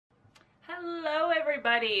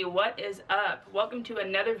everybody, what is up? Welcome to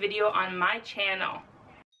another video on my channel.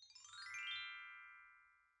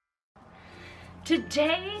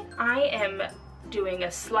 Today I am doing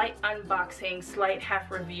a slight unboxing, slight half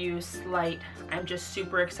review, I'm just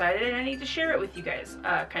super excited and I need to share it with you guys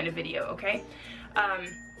kind of video, okay?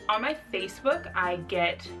 On my Facebook I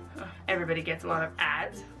get, everybody gets a lot of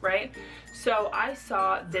ads, right? So I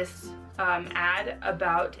saw this ad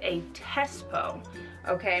about a Tespo,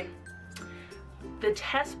 okay? The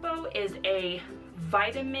Tespo is a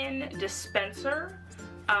vitamin dispenser,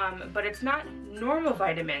 but it's not normal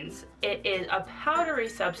vitamins. It is a powdery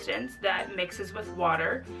substance that mixes with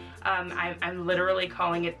water. I'm literally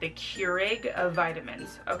calling it the Keurig of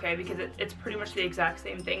vitamins, okay? Because it's pretty much the exact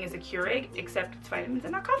same thing as a Keurig, except it's vitamins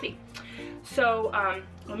and not coffee. So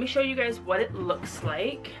let me show you guys what it looks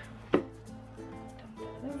like.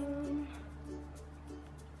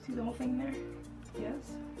 See the whole thing there?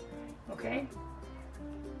 Yes? Okay.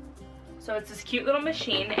 So it's this cute little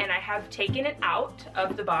machine and I have taken it out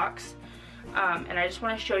of the box and I just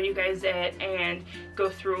want to show you guys it and go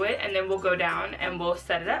through it, and then we'll go down and we'll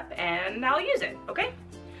set it up and I'll use it, okay?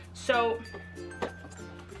 So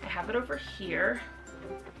I have it over here.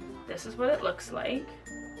 This is what it looks like.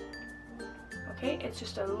 Okay, it's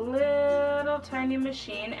just a little tiny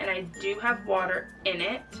machine and I do have water in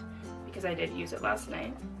it because I did use it last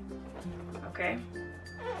night. Okay,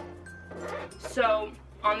 so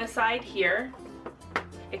on the side here,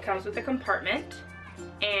 it comes with a compartment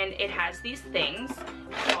and it has these things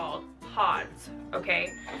called pods,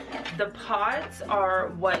 okay? The pods are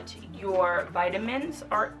what your vitamins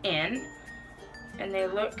are in, and they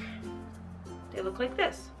look like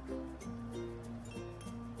this,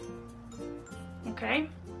 okay?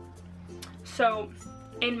 So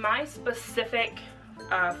in my specific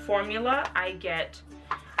formula, I get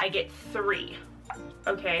 3,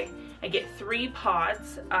 okay? I get 3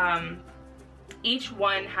 pods. Each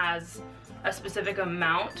one has a specific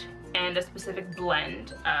amount and a specific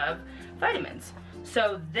blend of vitamins.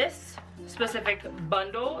 So this specific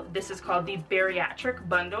bundle, this is called the bariatric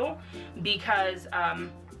bundle because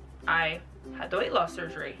I had the weight loss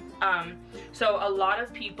surgery. So a lot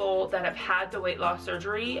of people that have had the weight loss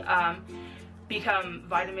surgery become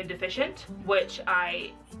vitamin deficient, which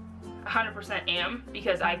I 100% am,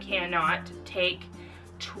 because I cannot take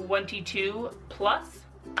 22 plus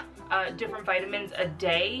different vitamins a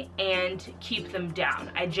day and keep them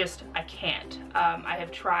down. I can't. I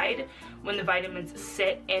have tried. When the vitamins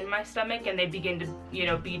sit in my stomach and they begin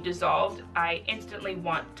to, be dissolved, I instantly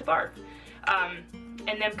want to barf.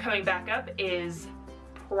 And them coming back up is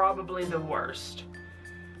probably the worst.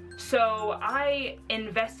 So I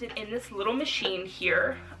invested in this little machine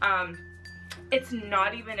here. It's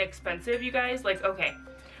not even expensive, you guys. Like, okay,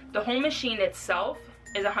 the whole machine itself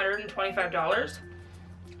is $125.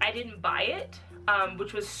 I didn't buy it,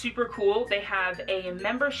 which was super cool. They have a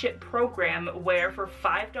membership program where for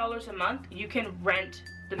 $5 a month, you can rent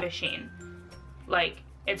the machine. Like,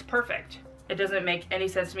 it's perfect. It doesn't make any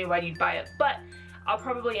sense to me why you'd buy it, but I'll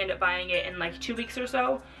probably end up buying it in like 2 weeks or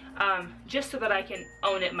so, just so that I can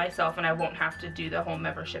own it myself and I won't have to do the whole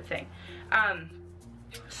membership thing.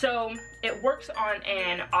 So it works on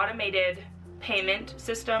an automated payment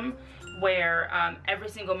system where every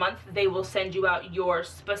single month they will send you out your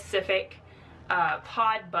specific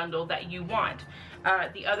pod bundle that you want.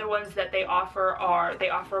 The other ones that they offer are, they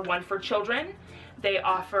offer one for children, they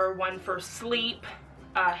offer one for sleep,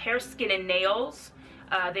 hair, skin, and nails,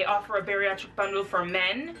 they offer a bariatric bundle for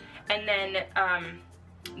men, and then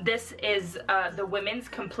this is the women's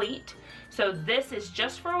complete. So this is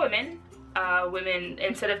just for women. Women,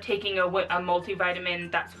 instead of taking a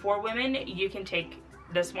multivitamin that's for women, you can take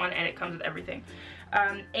this one and it comes with everything.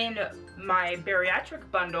 In my bariatric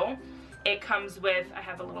bundle, it comes with, I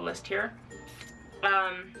have a little list here,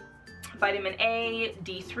 vitamin A,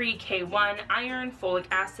 D3, K1, iron, folic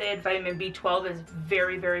acid, vitamin B12 is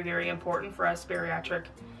very, very, very important for us bariatric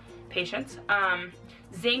patients.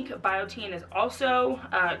 Zinc, biotin is also,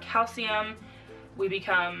 calcium, we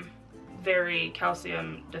become very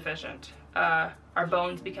calcium deficient. Our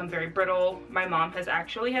bones become very brittle. My mom has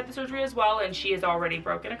actually had the surgery as well, and she has already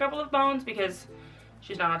broken a couple of bones because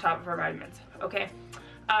she's not on top of her vitamins, okay?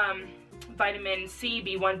 Vitamin C,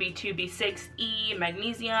 B1, B2, B6, E,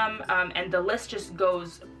 magnesium, and the list just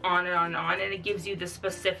goes on and on, and it gives you the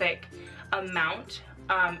specific amount,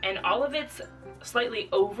 and all of it's slightly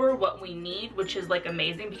over what we need, which is like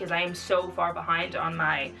amazing because I am so far behind on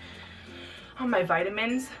my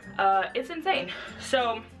vitamins. It's insane.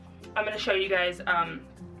 So I'm going to show you guys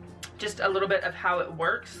just a little bit of how it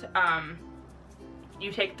works.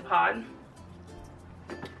 You take the pod,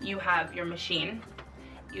 you have your machine,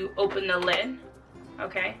 you open the lid,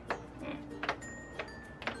 okay?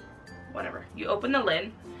 Whatever. You open the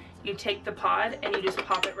lid, you take the pod, and you just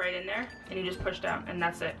pop it right in there, and you just push down, and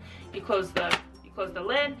that's it. You close the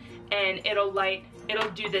lid, and it'll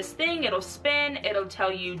do this thing, it'll spin, it'll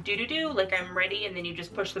tell you do, like I'm ready, and then you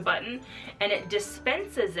just push the button, and it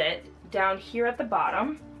dispenses it down here at the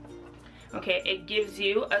bottom. Okay, it gives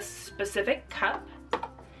you a specific cup.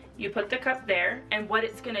 You put the cup there, and what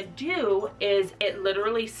it's gonna do is it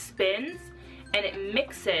literally spins, and it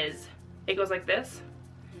mixes, it goes like this,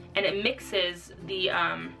 and it mixes the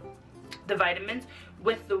vitamins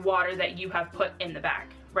with the water that you have put in the bag,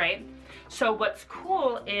 right? So what's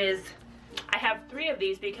cool is I have 3 of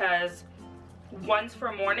these because one's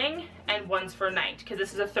for morning and one's for night, because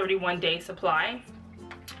this is a 31-day supply.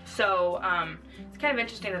 So it's kind of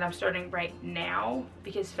interesting that I'm starting right now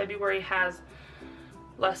because February has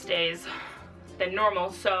less days than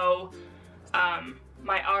normal. So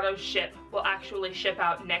my auto ship will actually ship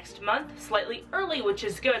out next month, slightly early, which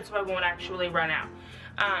is good, so I won't actually run out.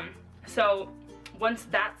 So once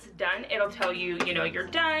that's done, it'll tell you, you know, you're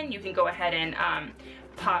done. You can go ahead and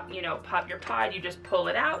pop your pod. You just pull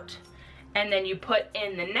it out, and then you put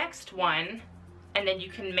in the next one, and then you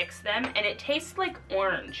can mix them, and it tastes like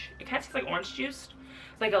orange. It kind of tastes like orange juice,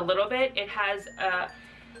 like a little bit. It has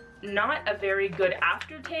not a very good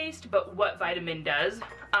aftertaste, but what vitamin does.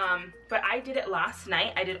 But I did it last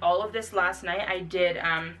night. I did all of this last night. I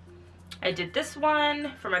did this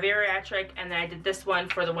one for my bariatric, and then I did this one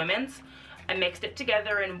for the women's. I mixed it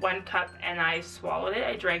together in 1 cup, and I swallowed it.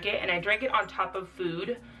 I drank it, and I drank it on top of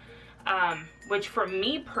food, which for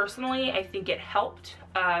me personally, I think it helped.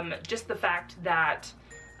 Just the fact that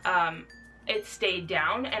it stayed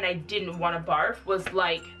down and I didn't want to barf was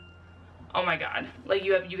like, oh my god, like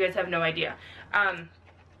you guys have no idea.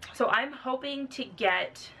 So I'm hoping to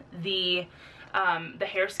get the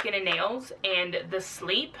hair, skin, and nails and the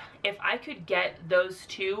sleep. If I could get those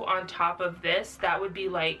 2 on top of this, that would be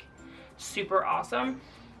like super awesome.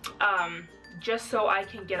 Just so I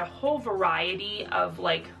can get a whole variety of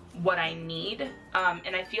like what I need,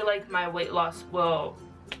 and I feel like my weight loss will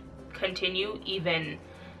continue even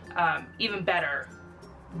better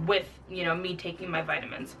with, you know, me taking my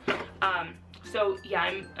vitamins. So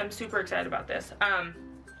yeah, I'm super excited about this.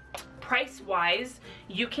 Price wise,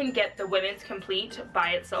 you can get the women's complete by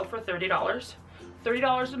itself for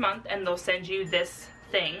 $30 a month, and they'll send you this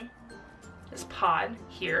thing, this pod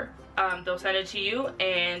here. They'll send it to you,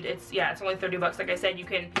 and it's only 30 bucks. Like I said, you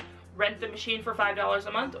can rent the machine for $5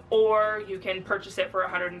 a month, or you can purchase it for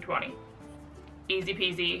 $120. Easy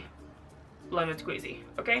peasy, lemon squeezy,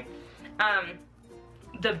 okay?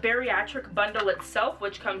 The bariatric bundle itself,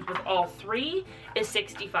 which comes with all 3, is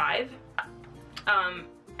 $65.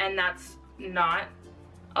 And that's not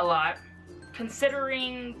a lot,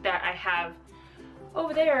 considering that I have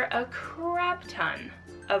over there a crap ton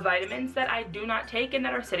of vitamins that I do not take and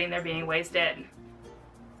that are sitting there being wasted.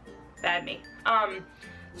 Bad me.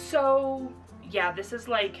 So yeah, this is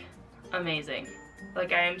like amazing.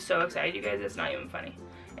 Like, I am so excited, you guys. It's not even funny.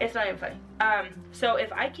 It's not even funny. So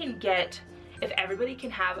if everybody can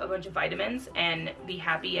have a bunch of vitamins and be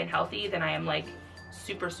happy and healthy, then I am like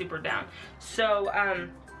super down. So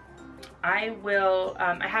I will,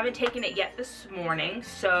 I haven't taken it yet this morning,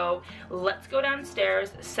 so let's go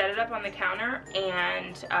downstairs, set it up on the counter,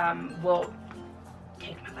 and we'll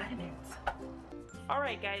take my vitamins.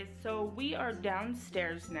 Alright guys, so we are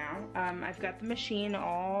downstairs now. I've got the machine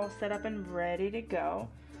all set up and ready to go.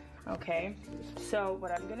 Okay, so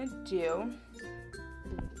what I'm gonna do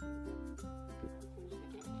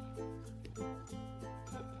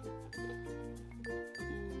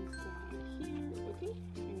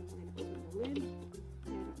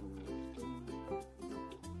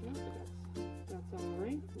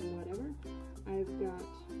I've got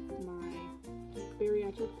my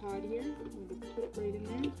bariatric pod here. I'm going to put it right in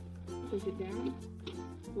there, push it down,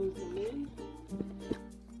 close the lid.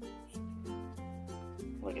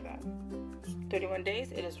 Look at that. 31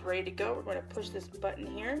 days, it is ready to go. We're going to push this button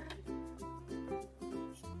here.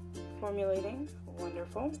 Formulating,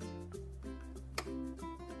 wonderful.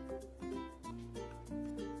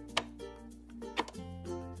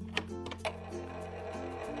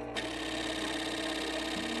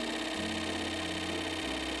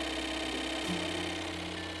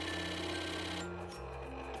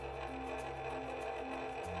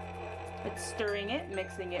 It's stirring it,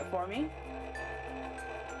 mixing it for me.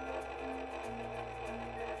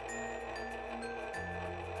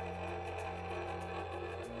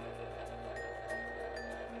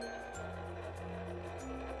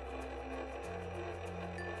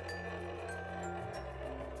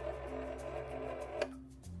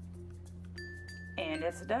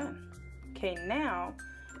 And it's done. Okay, now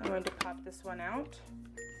I'm going to pop this one out.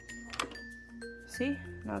 See,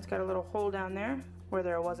 now it's got a little hole down there where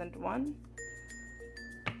there wasn't one.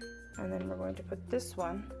 And then we're going to put this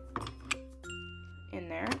one in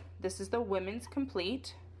there. This is the Women's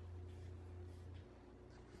Complete.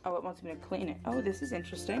 Oh, it wants me to clean it. Oh, this is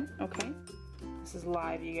interesting. Okay. This is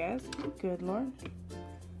live, you guys. Good Lord.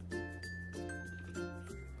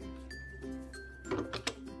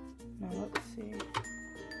 Now let's see.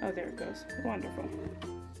 Oh, there it goes. Wonderful.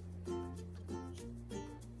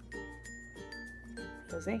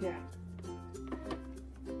 Bazinga.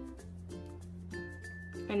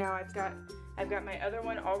 And now I've got my other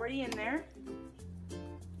one already in there.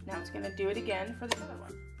 Now it's gonna do it again for the other one.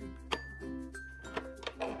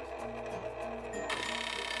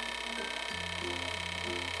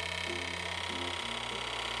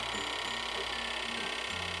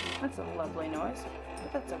 That's a lovely noise,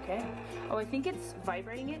 but that's okay. Oh, I think it's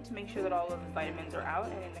vibrating it to make sure that all of the vitamins are out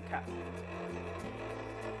and in the cup.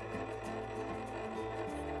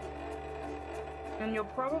 And you'll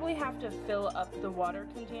probably have to fill up the water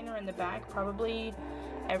container in the back probably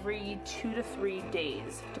every 2 to 3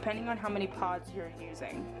 days, depending on how many pods you're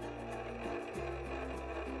using.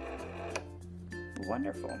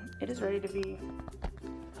 Wonderful. It is ready to be,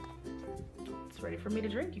 it's ready for me to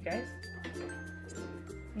drink, you guys.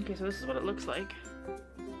 Okay, so this is what it looks like.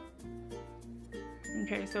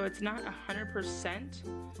 Okay, so it's not 100%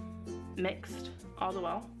 mixed all the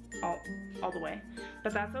way,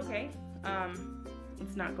 but that's okay.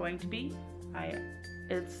 It's not going to be.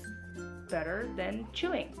 It's better than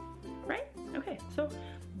chewing, right? Okay, so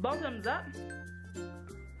bottoms up.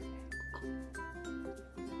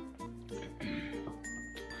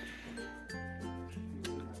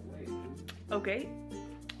 Okay,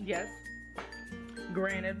 yes,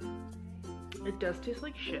 granted, it does taste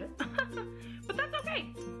like shit, but that's okay.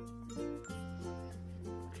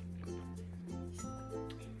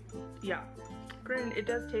 Yeah, granted, it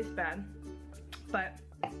does taste bad, but,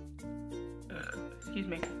 excuse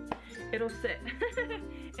me, it'll sit.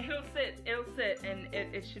 it'll sit, and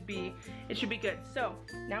it should be good. So,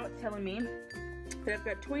 now it's telling me that I've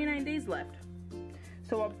got 29 days left.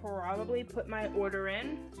 So I'll probably put my order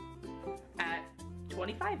in at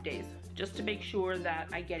 25 days, just to make sure that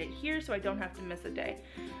I get it here so I don't have to miss a day.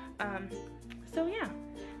 So yeah,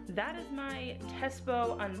 that is my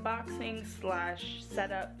Tespo unboxing slash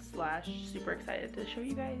setup slash super excited to show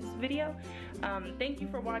you guys video. Thank you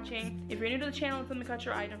for watching. If you're new to the channel and something caught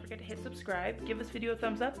your eye, don't forget to hit subscribe, give this video a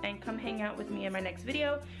thumbs up, and come hang out with me in my next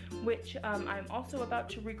video, which I'm also about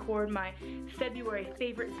to record my February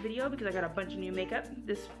favorites video because I got a bunch of new makeup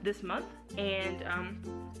this month, and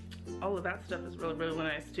all of that stuff is really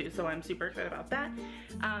nice too, so I'm super excited about that.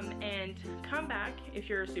 And come back if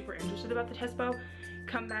you're super interested about the Tespo.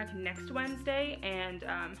 Come back next Wednesday, and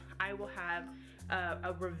I will have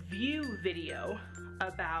a review video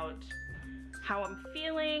about how I'm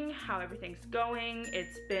feeling, how everything's going.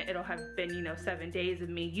 It'll have been, you know, 7 days of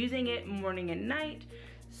me using it morning and night.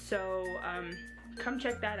 So come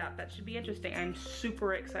check that out. That should be interesting. I'm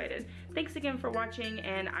super excited. Thanks again for watching,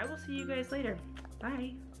 and I will see you guys later.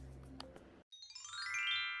 Bye.